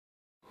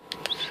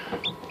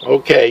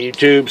Okay,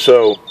 YouTube,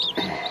 so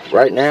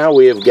right now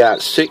we have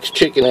got 6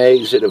 chicken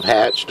eggs that have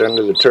hatched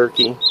under the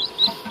turkey.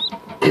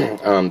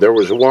 There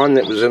was one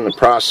that was in the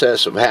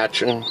process of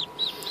hatching,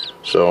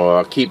 so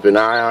I'll keep an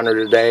eye on her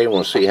today and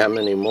we'll see how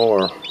many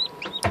more.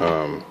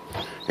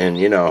 And,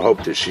 you know,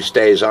 hope that she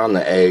stays on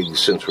the eggs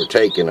since we're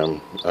taking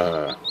them.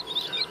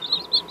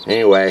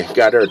 Anyway,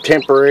 got her a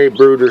temporary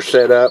brooder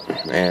set up,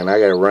 and I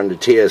got to run to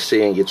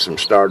TSC and get some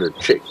starter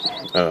chick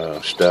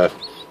stuff.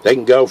 They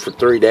can go for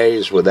 3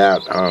 days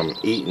without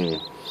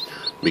eating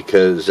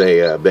because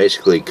they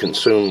basically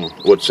consume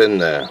what's in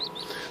the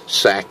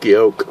sack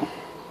yolk.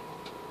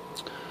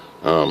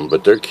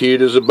 But they're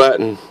cute as a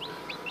button,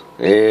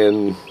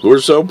 and we're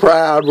so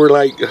proud. We're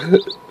like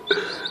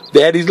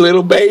daddy's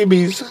little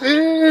babies. So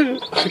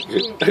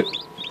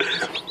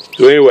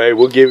anyway,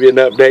 we'll give you an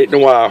update in a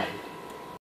while.